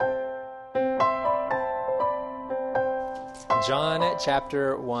John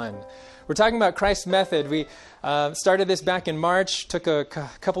chapter 1. We're talking about Christ's method. We started this back in March, took a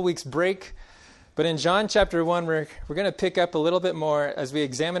couple weeks break. But in John chapter 1, we're going to pick up a little bit more as we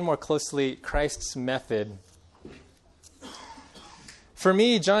examine more closely Christ's method. For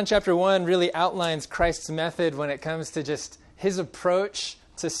me, John chapter 1 really outlines Christ's method when it comes to just his approach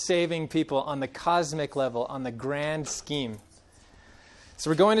to saving people on the cosmic level, on the grand scheme. So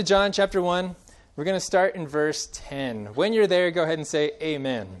we're going to John chapter 1. We're going to start in verse 10. When you're there, go ahead and say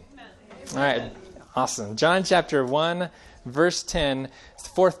amen. All right, awesome. John chapter 1, verse 10. It's the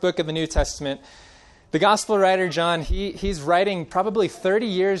fourth book of the New Testament. The gospel writer John, he's writing probably 30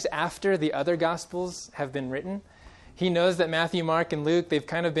 years after the other gospels have been written. He knows that Matthew, Mark, and Luke, they've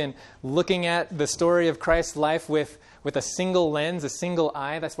kind of been looking at the story of Christ's life with a single lens, a single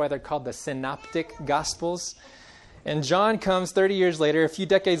eye. That's why they're called the synoptic gospels. And John comes 30 years later, a few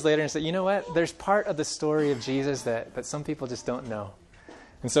decades later, and says, you know what? There's part of the story of Jesus that some people just don't know.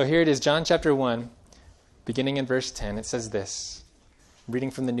 And so here it is, John chapter 1, beginning in verse 10. It says this,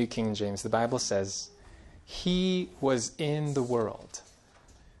 reading from the New King James. The Bible says, He was in the world,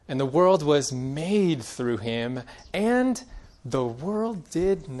 and the world was made through him, and the world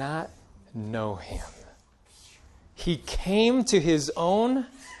did not know him. He came to his own,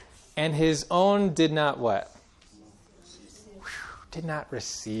 and his own did not what? Did not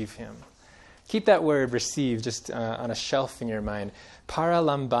receive him. Keep that word receive just on a shelf in your mind.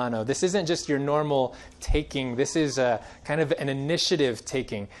 Paralambano. This isn't just your normal taking. This is kind of an initiative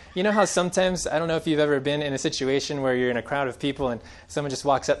taking. You know how sometimes, I don't know if you've ever been in a situation where you're in a crowd of people and someone just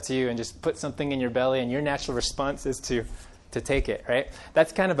walks up to you and just puts something in your belly and your natural response is to take it, right?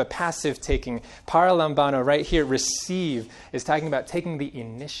 That's kind of a passive taking. Paralambano, right here, receive, is talking about taking the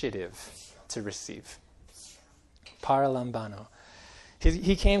initiative to receive. Paralambano.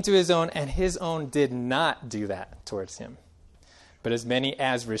 He came to his own, and his own did not do that towards him. But as many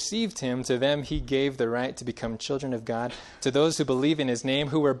as received him, to them he gave the right to become children of God, to those who believe in his name,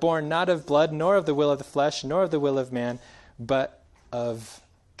 who were born not of blood, nor of the will of the flesh, nor of the will of man, but of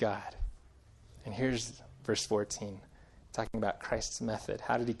God. And here's verse 14, talking about Christ's method.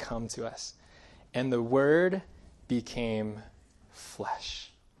 How did he come to us? And the Word became flesh.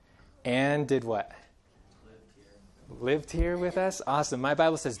 And did what? Lived here with us? Awesome. My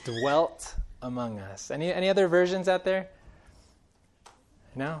Bible says dwelt among us. Any other versions out there?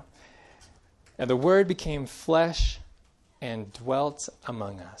 No? And the Word became flesh and dwelt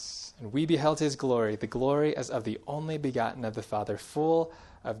among us. And we beheld his glory, the glory as of the only begotten of the Father, full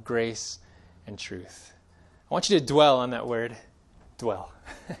of grace and truth. I want you to dwell on that word. Dwell.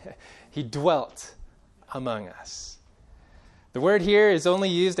 He dwelt among us. The word here is only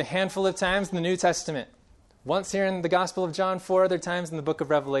used a handful of times in the New Testament. Once here in the Gospel of John, 4 other times in the book of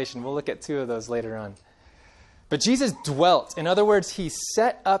Revelation. We'll look at 2 of those later on. But Jesus dwelt. In other words, he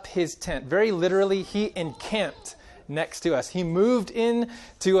set up his tent. Very literally, he encamped next to us. He moved in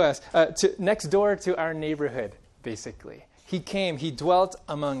to us, next door to our neighborhood, basically. He came. He dwelt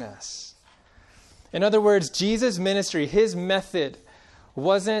among us. In other words, Jesus' ministry, his method,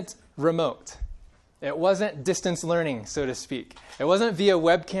 wasn't remote. It wasn't distance learning, so to speak. It wasn't via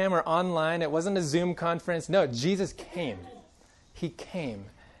webcam or online. It wasn't a Zoom conference. No, Jesus came. He came,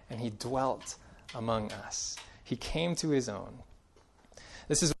 and he dwelt among us. He came to his own.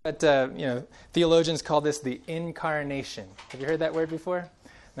 This is what theologians call this the incarnation. Have you heard that word before?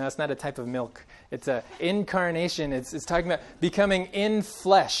 No, it's not a type of milk. It's a incarnation. It's talking about becoming in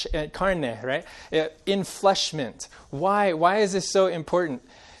flesh, carne, right? Infleshment. Why is this so important?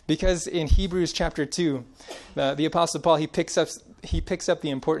 Because in Hebrews chapter 2, the Apostle Paul, he picks up the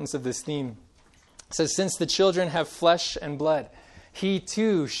importance of this theme. It says, since the children have flesh and blood, he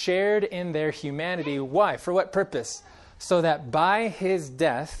too shared in their humanity. Why? For what purpose? So that by his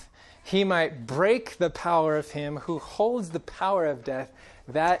death, he might break the power of him who holds the power of death.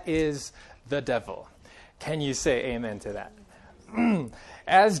 That is the devil. Can you say amen to that?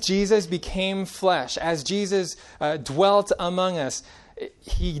 As Jesus became flesh, as Jesus dwelt among us,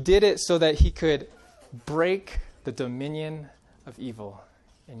 he did it so that he could break the dominion of evil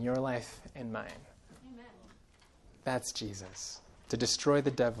in your life and mine. Amen. That's Jesus. To destroy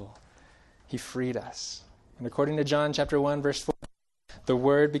the devil, he freed us. And according to John chapter 1, verse 4, the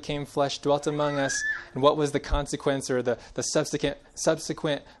Word became flesh, dwelt among us. And what was the consequence or the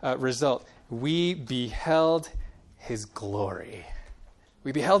subsequent result? We beheld his glory.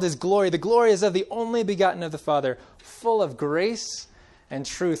 We beheld his glory. The glory is of the only begotten of the Father, full of grace and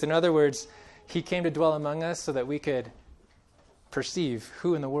truth. In other words, he came to dwell among us so that we could perceive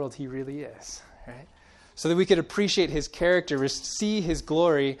who in the world he really is, right? So that we could appreciate his character, see his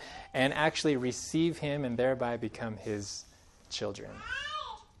glory, and actually receive him and thereby become his children.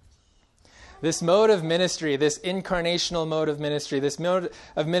 This mode of ministry, this incarnational mode of ministry, this mode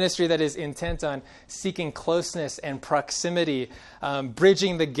of ministry that is intent on seeking closeness and proximity,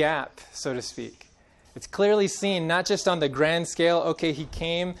 bridging the gap, so to speak. It's clearly seen not just on the grand scale. Okay, he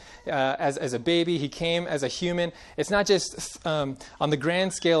came as a baby. He came as a human. It's not just on the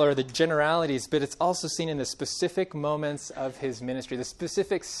grand scale or the generalities, but it's also seen in the specific moments of his ministry, the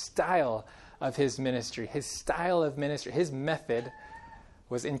specific style of his ministry. His style of ministry, his method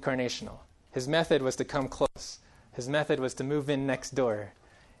was incarnational. His method was to come close. His method was to move in next door,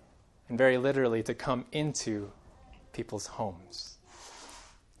 and very literally to come into people's homes.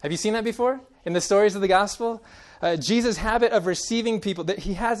 Have you seen that before in the stories of the gospel? Jesus' habit of receiving people,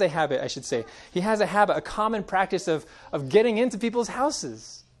 he has a habit, I should say. He has a habit, a common practice of getting into people's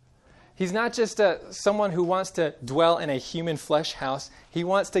houses. He's not just someone who wants to dwell in a human flesh house. He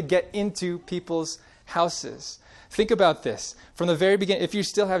wants to get into people's houses. Think about this. From the very beginning, if you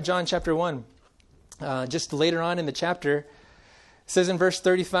still have John chapter 1, just later on in the chapter, it says in verse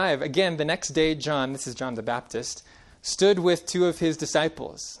 35, again, the next day, John, this is John the Baptist, stood with two of his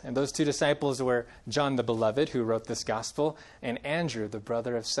disciples. And those two disciples were John the Beloved, who wrote this gospel, and Andrew, the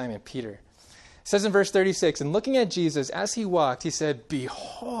brother of Simon Peter. It says in verse 36, and looking at Jesus as he walked, he said,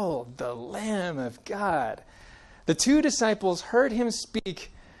 "Behold, the Lamb of God." The two disciples heard him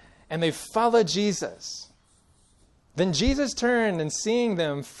speak, and they followed Jesus. Then Jesus turned and seeing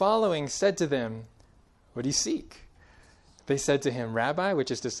them following, said to them, "What do you seek?" They said to him, "Rabbi,"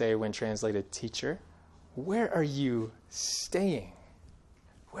 which is to say, when translated, teacher, "where are you staying?"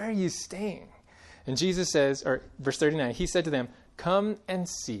 Where are you staying? And Jesus says, or verse 39, he said to them, "Come and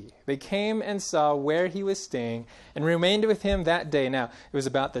see." They came and saw where he was staying and remained with him that day. Now, it was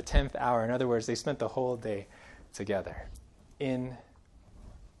about the 10th hour. In other words, they spent the whole day together in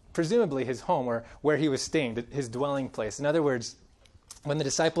presumably his home or where he was staying, his dwelling place. In other words, when the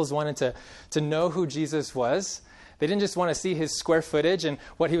disciples wanted to know who Jesus was, they didn't just want to see his square footage and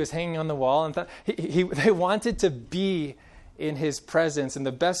what he was hanging on the wall. And they wanted to be in his presence, and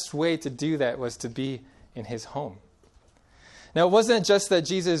the best way to do that was to be in his home. Now, it wasn't just that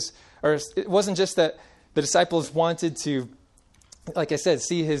the disciples wanted to, like I said,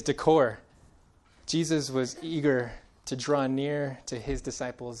 see his decor. Jesus was eager to draw near to his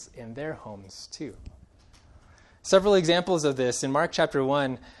disciples in their homes too. Several examples of this. In Mark chapter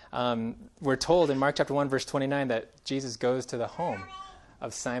 1, we're told in Mark chapter 1, verse 29, that Jesus goes to the home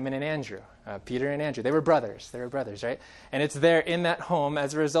of Simon and Andrew, Peter and Andrew. They were brothers, right? And it's there in that home,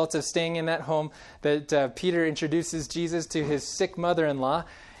 as a result of staying in that home, that Peter introduces Jesus to his sick mother-in-law,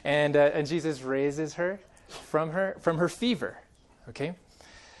 and Jesus raises her from her fever, okay?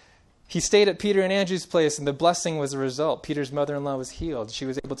 He stayed at Peter and Andrew's place, and the blessing was a result. Peter's mother-in-law was healed. She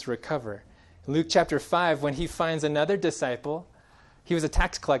was able to recover. In Luke chapter 5, when he finds another disciple, he was a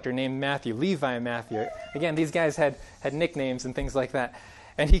tax collector named Matthew, Levi Matthew. Again, these guys had nicknames and things like that.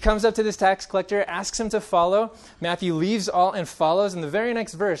 And he comes up to this tax collector, asks him to follow. Matthew leaves all and follows. In the very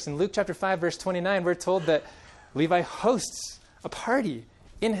next verse, in Luke chapter 5, verse 29, we're told that Levi hosts a party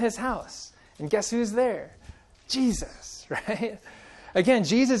in his house. And guess who's there? Jesus, right? Again,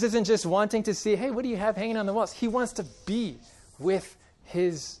 Jesus isn't just wanting to see, hey, what do you have hanging on the walls? He wants to be with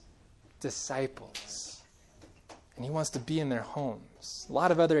his disciples. And he wants to be in their homes. A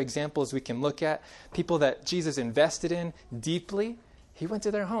lot of other examples we can look at. People that Jesus invested in deeply. He went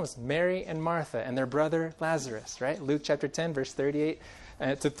to their homes. Mary and Martha and their brother Lazarus, right? Luke chapter 10, verse 38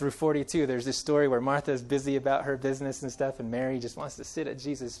 through 42. There's this story where Martha is busy about her business and stuff, and Mary just wants to sit at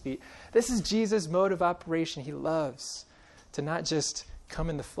Jesus' feet. This is Jesus' mode of operation. He loves to not just come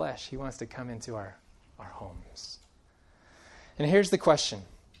in the flesh. He wants to come into our homes. And here's the question.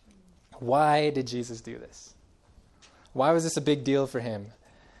 Why did Jesus do this? Why was this a big deal for him?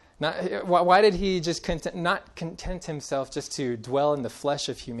 Why did he just not content himself just to dwell in the flesh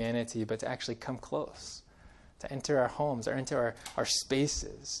of humanity, but to actually come close, to enter our homes, or enter our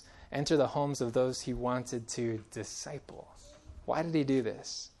spaces, enter the homes of those he wanted to disciple? Why did he do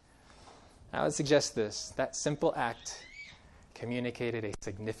this? I would suggest this. That simple act communicated a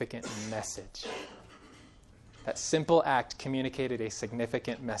significant message. That simple act communicated a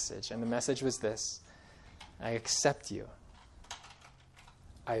significant message. And the message was this: I accept you.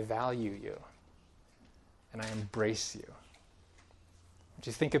 I value you. And I embrace you. If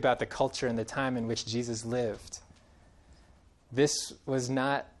you think about the culture and the time in which Jesus lived, this was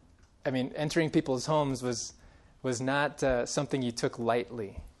not, entering people's homes was not something you took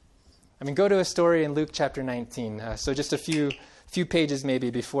lightly. Go to a story in Luke chapter 19. So just a few pages maybe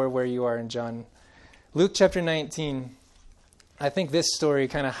before where you are in John. Luke chapter 19, I think this story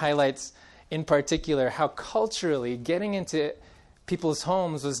kind of highlights in particular, how culturally getting into people's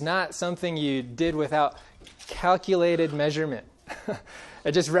homes was not something you did without calculated measurement.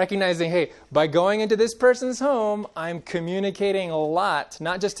 And just recognizing, hey, by going into this person's home, I'm communicating a lot,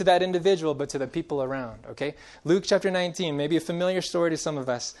 not just to that individual, but to the people around, okay? Luke chapter 19, maybe a familiar story to some of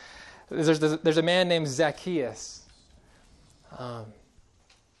us. There's a man named Zacchaeus.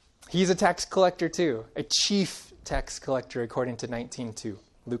 He's a tax collector too, a chief tax collector according to 19:2,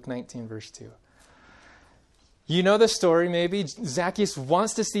 Luke 19 verse 2. You know the story maybe. Zacchaeus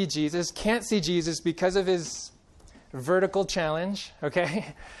wants to see Jesus, can't see Jesus because of his vertical challenge,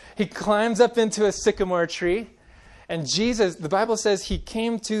 okay? He climbs up into a sycamore tree, and Jesus, the Bible says he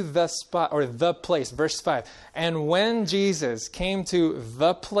came to the spot, or the place, verse 5. And when Jesus came to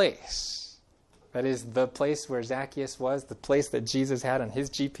the place, that is the place where Zacchaeus was, the place that Jesus had on his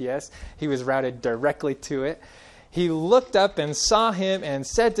GPS, he was routed directly to it. He looked up and saw him and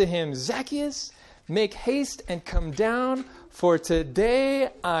said to him, Zacchaeus, make haste and come down, for today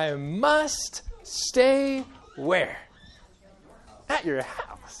I must stay where? At your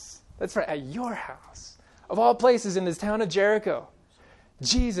house. That's right, at your house. Of all places in this town of Jericho,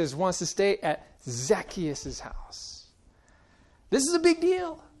 Jesus wants to stay at Zacchaeus' house. This is a big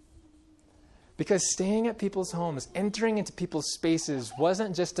deal. Because staying at people's homes, entering into people's spaces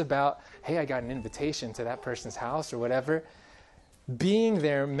wasn't just about, hey, I got an invitation to that person's house or whatever. Being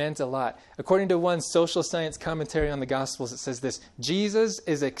there meant a lot. According to one social science commentary on the Gospels, it says this: Jesus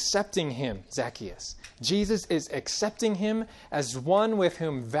is accepting him, Zacchaeus. Jesus is accepting him as one with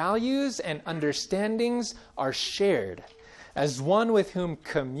whom values and understandings are shared, as one with whom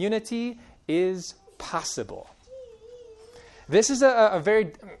community is possible. This is a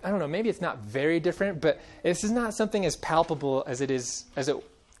very, I don't know, maybe it's not very different, but this is not something as palpable as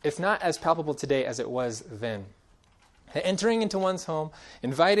it's not as palpable today as it was then. Entering into one's home,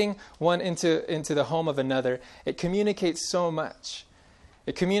 inviting one into the home of another, it communicates so much.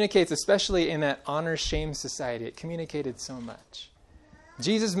 It communicates, especially in that honor-shame society, it communicated so much.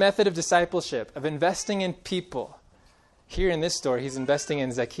 Jesus' method of discipleship, of investing in people, here in this story, he's investing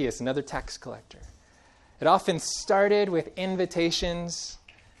in Zacchaeus, another tax collector. It often started with invitations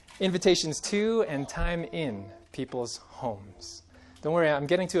to and time in people's homes. Don't worry, I'm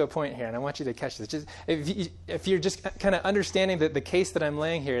getting to a point here, and I want you to catch this. Just, if you're just kind of understanding the case that I'm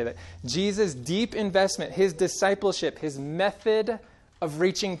laying here, that Jesus' deep investment, his discipleship, his method of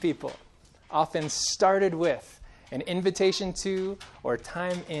reaching people often started with an invitation to or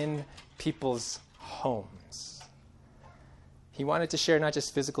time in people's homes. He wanted to share not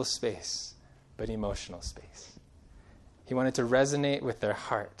just physical space, but emotional space. He wanted to resonate with their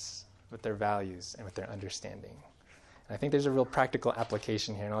hearts, with their values, and with their understanding. I think there's a real practical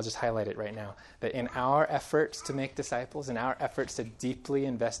application here, and I'll just highlight it right now. That in our efforts to make disciples, in our efforts to deeply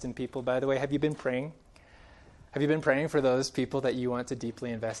invest in people, by the way, have you been praying? Have you been praying for those people that you want to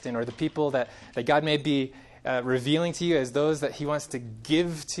deeply invest in, or the people that God may be revealing to you as those that he wants to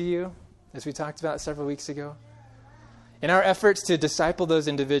give to you, as we talked about several weeks ago? In our efforts to disciple those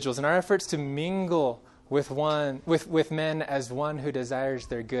individuals, in our efforts to mingle with men as one who desires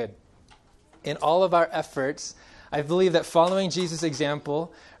their good, in all of our efforts, I believe that following Jesus'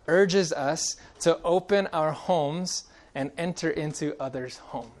 example urges us to open our homes and enter into others'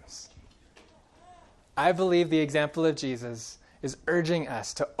 homes. I believe the example of Jesus is urging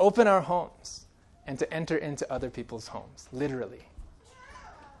us to open our homes and to enter into other people's homes, literally.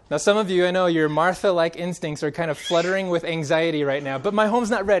 Now, some of you, I know your Martha-like instincts are kind of fluttering with anxiety right now, but my home's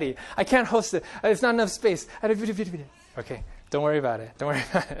not ready. I can't host it. It's not enough space. Okay, don't worry about it. Don't worry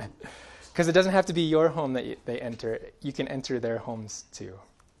about it. Because it doesn't have to be your home that they enter. You can enter their homes too.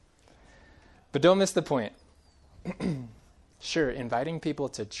 But don't miss the point. Sure, inviting people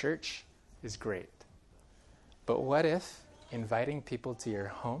to church is great. But what if inviting people to your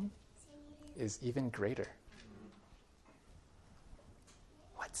home is even greater?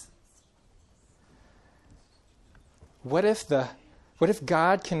 What if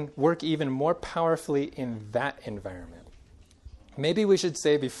God can work even more powerfully in that environment? Maybe we should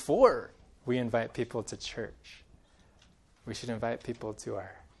say before we invite people to church, we should invite people to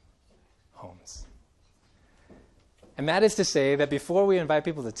our homes. And that is to say that before we invite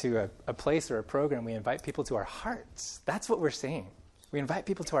people to a place or a program, we invite people to our hearts. That's what we're saying. We invite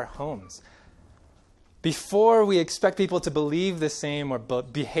people to our homes. Before we expect people to believe the same or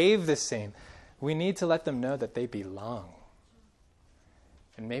behave the same, we need to let them know that they belong.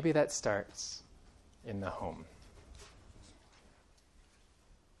 And maybe that starts in the home.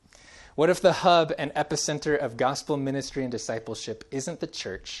 What if the hub and epicenter of gospel ministry and discipleship isn't the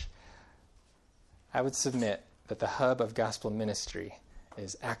church? I would submit that the hub of gospel ministry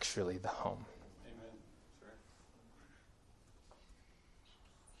is actually the home. Amen. Sure.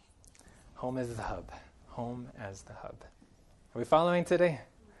 Home as the hub. Home as the hub. Are we following today?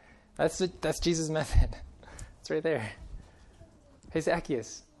 That's Jesus' method. It's right there. Hey,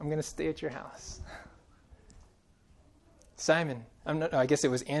 Zacchaeus, I'm going to stay at your house. Simon, I guess it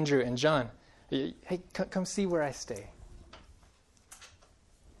was Andrew and John. Hey, come see where I stay.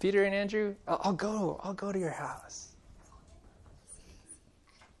 Peter and Andrew, I'll go to your house.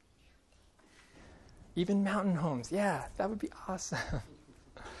 Even mountain homes. Yeah, that would be awesome.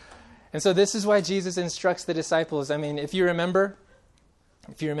 And so this is why Jesus instructs the disciples. I mean, if you remember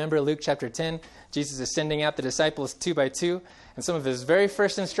Luke chapter 10, Jesus is sending out the disciples 2 by 2. And some of his very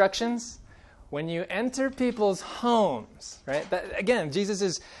first instructions, when you enter people's homes, right? That, again, Jesus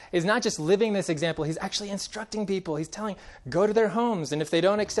is not just living this example. He's actually instructing people. He's telling, go to their homes. And if they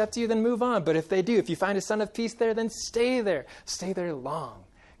don't accept you, then move on. But if they do, if you find a son of peace there, then stay there. Stay there long.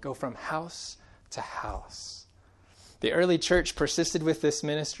 Go from house to house. The early church persisted with this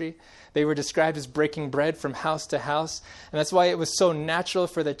ministry. They were described as breaking bread from house to house. And that's why it was so natural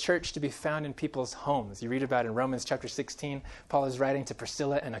for the church to be found in people's homes. You read about in Romans chapter 16, Paul is writing to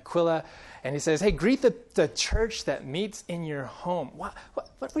Priscilla and Aquila, and he says, hey, greet the church that meets in your home. What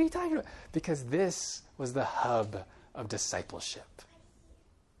are you talking about? Because this was the hub of discipleship.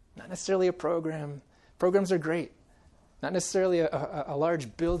 Not necessarily a program. Programs are great. Not necessarily a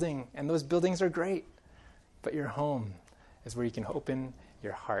large building, and those buildings are great. But your home is where you can open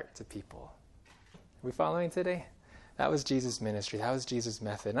your heart to people. Are we following today? That was Jesus' ministry. That was Jesus'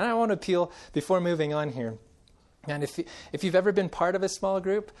 method. And I want to appeal, before moving on here, and if you've ever been part of a small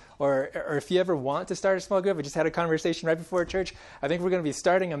group, or if you ever want to start a small group, we just had a conversation right before church. I think we're going to be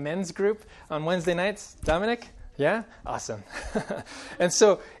starting a men's group on Wednesday nights. Dominic? Yeah? Awesome. And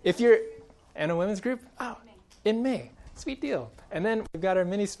so if you're in a women's group, in May. Sweet deal. And then we've got our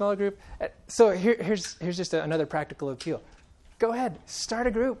mini small group. So here's just another practical appeal. Go ahead, start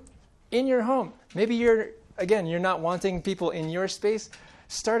a group in your home. Maybe you're not wanting people in your space.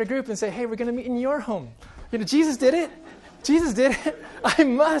 Start a group and say, hey, we're going to meet in your home. Jesus did it. Jesus did it. I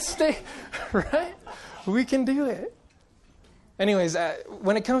must stay, right? We can do it. Anyways,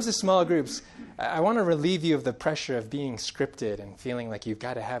 when it comes to small groups, I want to relieve you of the pressure of being scripted and feeling like you've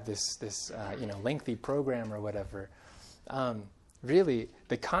got to have this lengthy program or whatever. Really,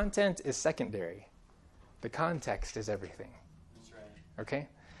 the content is secondary. The context is everything. That's right. Okay?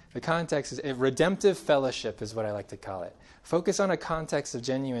 The context is redemptive fellowship is what I like to call it. Focus on a context of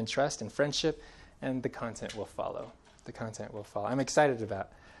genuine trust and friendship, and the content will follow. The content will follow. I'm excited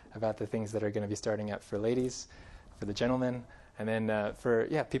about the things that are going to be starting up for ladies, for the gentlemen, and then for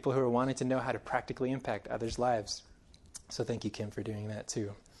people who are wanting to know how to practically impact others' lives. So thank you, Kim, for doing that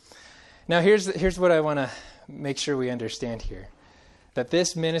too. Now here's what I want to make sure we understand here. That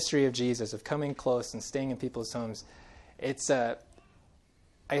this ministry of Jesus, of coming close and staying in people's homes, it's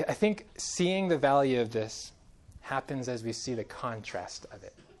I think seeing the value of this happens as we see the contrast of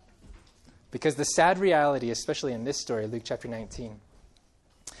it. Because the sad reality, especially in this story, Luke chapter 19,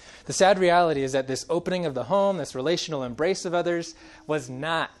 the sad reality is that this opening of the home, this relational embrace of others, was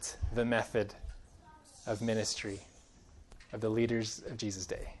not the method of ministry of the leaders of Jesus'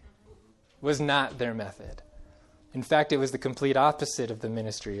 day. It was not their method. In fact, it was the complete opposite of the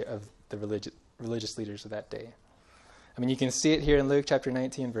ministry of the religious leaders of that day. I mean, you can see it here in Luke chapter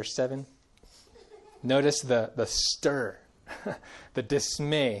 19, verse 7. Notice the stir, the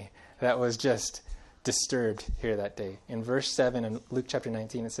dismay that was just disturbed here that day. In verse 7 in Luke chapter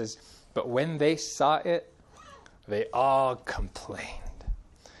 19, it says, "But when they saw it, they all complained."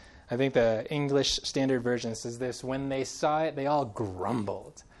 I think the English Standard Version says this, "When they saw it, they all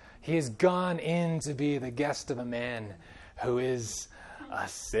grumbled. He has gone in to be the guest of a man who is a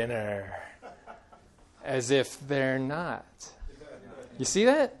sinner." As if they're not. You see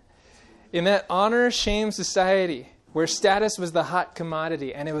that? In that honor-shame society where status was the hot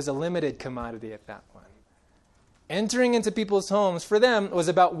commodity, and it was a limited commodity at that point, entering into people's homes for them was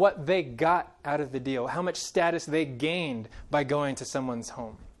about what they got out of the deal, how much status they gained by going to someone's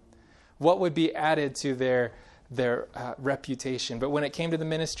home, what would be added to their reputation. But when it came to the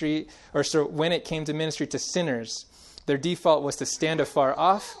ministry, when it came to ministry to sinners, their default was to stand afar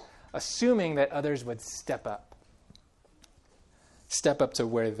off, assuming that others would step up to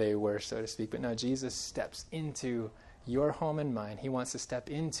where they were, so to speak. But no, Jesus steps into your home and mine. He wants to step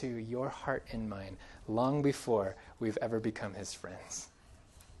into your heart and mine long before we've ever become his friends.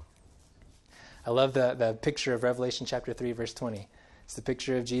 I love the picture of Revelation chapter 3, verse 20. It's the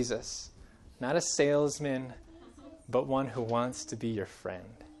picture of Jesus, not a salesman, but one who wants to be your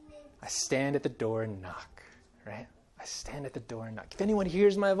friend. I stand at the door and knock, right? I stand at the door and knock. If anyone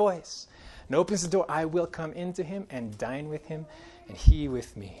hears my voice and opens the door, I will come into him and dine with him, and he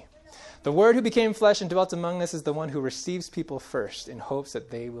with me. The Word who became flesh and dwelt among us is the one who receives people first in hopes that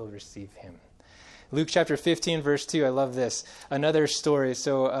they will receive him. Luke chapter 15, verse 2, I love this. Another story,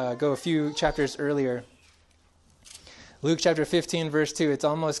 so go a few chapters earlier. Luke chapter 15, verse 2, it's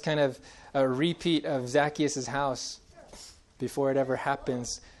almost kind of a repeat of Zacchaeus' house before it ever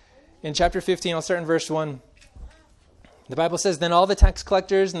happens. In chapter 15, I'll start in verse 1. The Bible says, "Then all the tax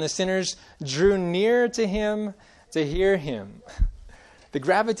collectors and the sinners drew near to him to hear him." The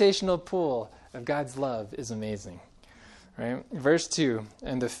gravitational pull of God's love is amazing. Right? Verse 2,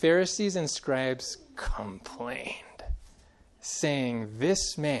 "And the Pharisees and scribes complained, saying,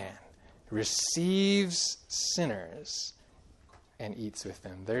 'This man receives sinners and eats with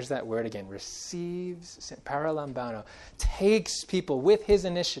them.'" There's that word again, receives, paralambano, takes people with his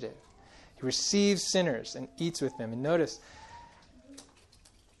initiative. He receives sinners and eats with them. And notice,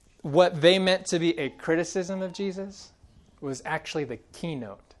 what they meant to be a criticism of Jesus was actually the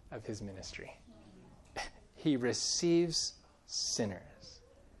keynote of his ministry. He receives sinners.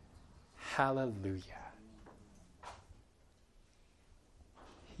 Hallelujah.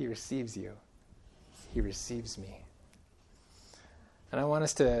 He receives you. He receives me. And I want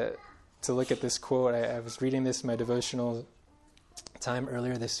us to look at this quote. I was reading this in my devotional time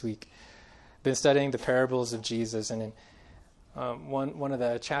earlier this week. Been studying the parables of Jesus, and in one of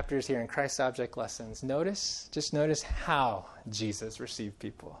the chapters here in Christ's Object Lessons, just notice how Jesus received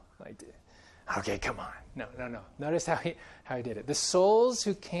people. Okay, come on. No. Notice how he did it. The souls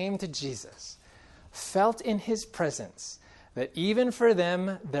who came to Jesus felt in his presence that even for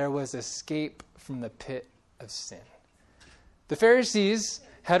them there was escape from the pit of sin. The Pharisees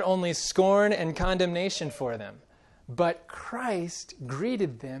had only scorn and condemnation for them, but Christ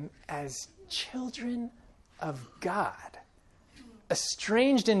greeted them as children of God,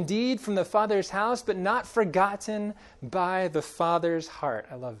 estranged indeed from the Father's house, but not forgotten by the Father's heart.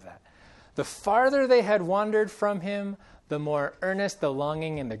 I love that. The farther they had wandered from him, the more earnest the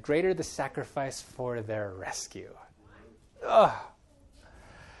longing and the greater the sacrifice for their rescue.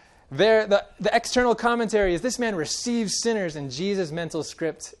 The external commentary is, this man receives sinners, and Jesus' mental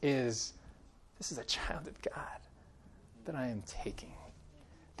script is, this is a child of God that I am taking.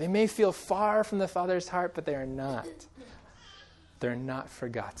 They may feel far from the Father's heart, but they are not. They're not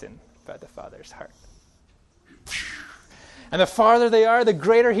forgotten by the Father's heart. And the farther they are, the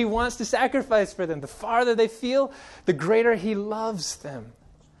greater he wants to sacrifice for them. The farther they feel, the greater he loves them.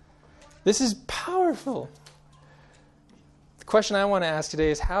 This is powerful. The question I want to ask today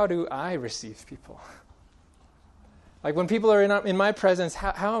is, how do I receive people? Like when people are in my presence,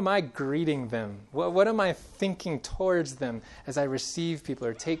 how am I greeting them? What am I thinking towards them as I receive people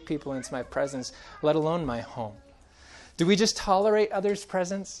or take people into my presence, let alone my home? Do we just tolerate others'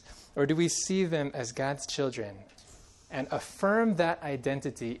 presence, or do we see them as God's children and affirm that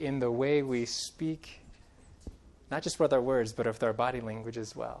identity in the way we speak, not just with our words, but with our body language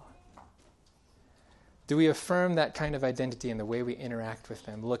as well? Do we affirm that kind of identity in the way we interact with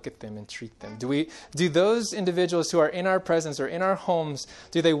them, look at them, and treat them? Do those individuals who are in our presence or in our homes,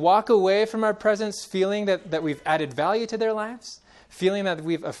 do they walk away from our presence feeling that we've added value to their lives? Feeling that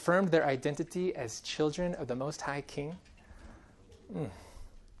we've affirmed their identity as children of the Most High King?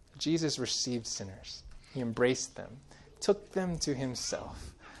 Jesus received sinners. He embraced them, took them to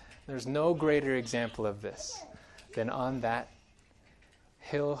himself. There's no greater example of this than on that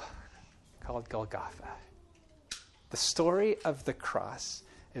hill called Golgotha. The story of the cross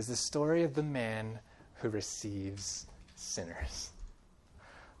is the story of the man who receives sinners.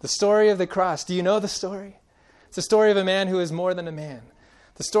 The story of the cross. Do you know the story? It's the story of a man who is more than a man.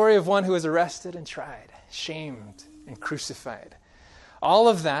 The story of one who was arrested and tried, shamed and crucified. All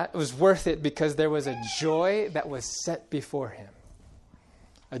of that was worth it because there was a joy that was set before him.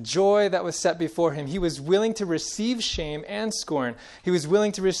 A joy that was set before him. He was willing to receive shame and scorn. He was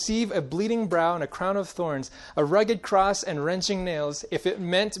willing to receive a bleeding brow and a crown of thorns, a rugged cross and wrenching nails, if it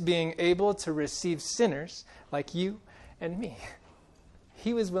meant being able to receive sinners like you and me.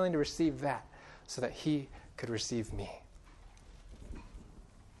 He was willing to receive that so that he could receive me.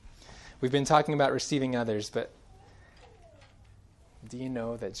 We've been talking about receiving others, but do you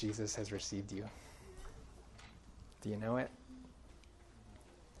know that Jesus has received you? Do you know it?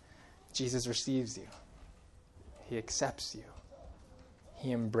 Jesus receives you. He accepts you.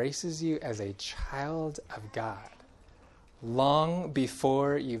 He embraces you as a child of God long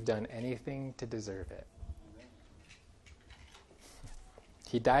before you've done anything to deserve it.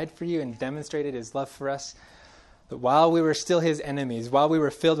 He died for you and demonstrated his love for us That while we were still his enemies, while we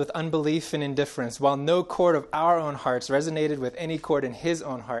were filled with unbelief and indifference, while no chord of our own hearts resonated with any chord in his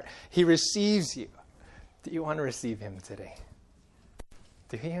own heart, he receives you. Do you want to receive him today?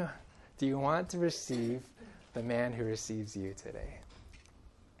 Do you? Do you want to receive the man who receives you today?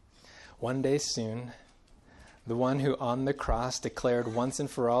 One day soon, the one who on the cross declared once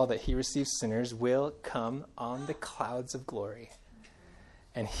and for all that he receives sinners will come on the clouds of glory,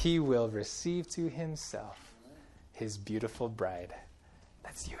 and he will receive to himself his beautiful bride.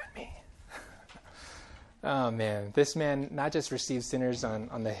 That's you and me. Oh man, this man not just receives sinners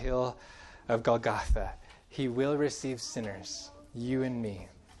on the hill of Golgotha, he will receive sinners, you and me,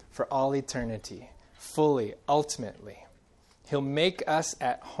 for all eternity, fully, ultimately. He'll make us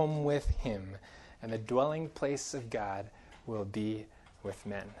at home with him, and the dwelling place of God will be with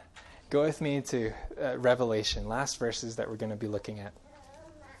men. Go with me to Revelation, last verses that we're going to be looking at.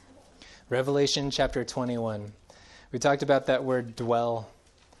 Revelation chapter 21. We talked about that word dwell,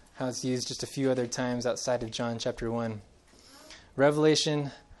 how it's used just a few other times outside of John chapter 1.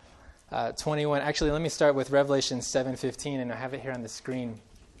 Revelation 21. Actually, let me start with Revelation 7:15, and I have it here on the screen.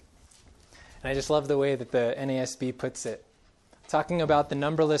 And I just love the way that the NASB puts it. Talking about the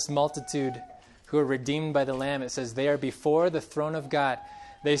numberless multitude who are redeemed by the Lamb, it says, they are before the throne of God.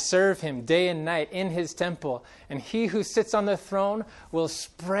 They serve him day and night in his temple, and he who sits on the throne will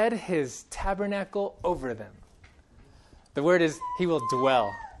spread his tabernacle over them. The word is, he will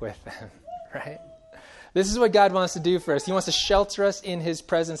dwell with them, right? This is what God wants to do for us. He wants to shelter us in his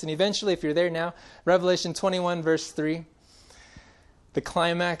presence. And eventually, if you're there now, Revelation 21, verse 3, the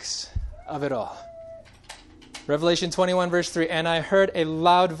climax of it all. Revelation 21, verse 3, and I heard a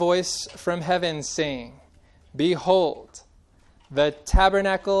loud voice from heaven saying, behold, the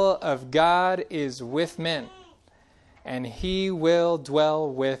tabernacle of God is with men, and he will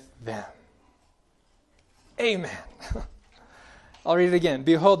dwell with them. Amen. I'll read it again.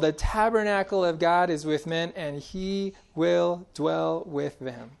 Behold, the tabernacle of God is with men, and he will dwell with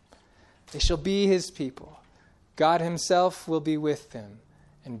them. They shall be his people. God himself will be with them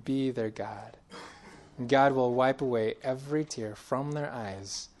and be their God. And God will wipe away every tear from their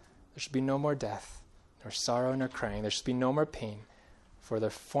eyes. There shall be no more death, nor sorrow, nor crying. There shall be no more pain, for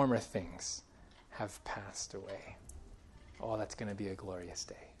the former things have passed away. Oh, that's going to be a glorious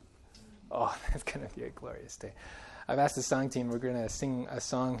day. Oh, that's going to be a glorious day. I've asked the song team, we're going to sing a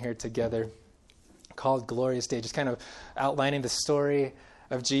song here together called Glorious Day, just kind of outlining the story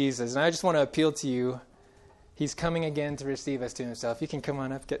of Jesus. And I just want to appeal to you. He's coming again to receive us to himself. You can come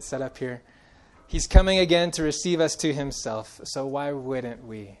on up, get set up here. He's coming again to receive us to himself. So why wouldn't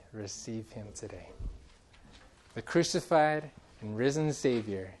we receive him today? The crucified and risen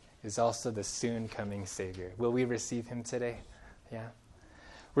Savior is also the soon coming Savior. Will we receive him today? Yeah.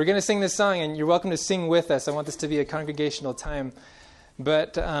 We're going to sing this song, and you're welcome to sing with us. I want this to be a congregational time.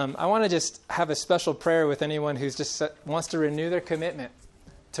 But I want to just have a special prayer with anyone who's just wants to renew their commitment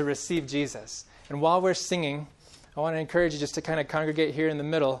to receive Jesus. And while we're singing, I want to encourage you just to kind of congregate here in the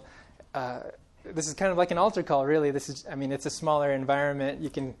middle. This is kind of like an altar call, really. It's a smaller environment. You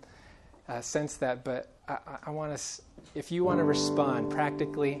can sense that. But I want us, if you want to respond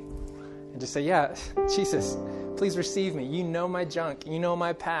practically and just say, yeah, Jesus, please receive me. You know my junk. You know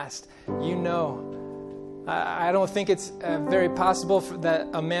my past. You know. I don't think it's very possible that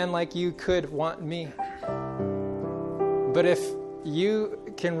a man like you could want me. But if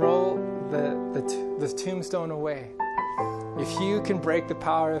you can roll the tombstone away, if you can break the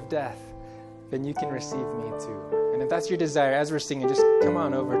power of death, then you can receive me too. And if that's your desire, as we're singing, just come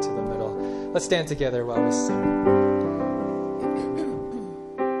on over to the middle. Let's stand together while we sing.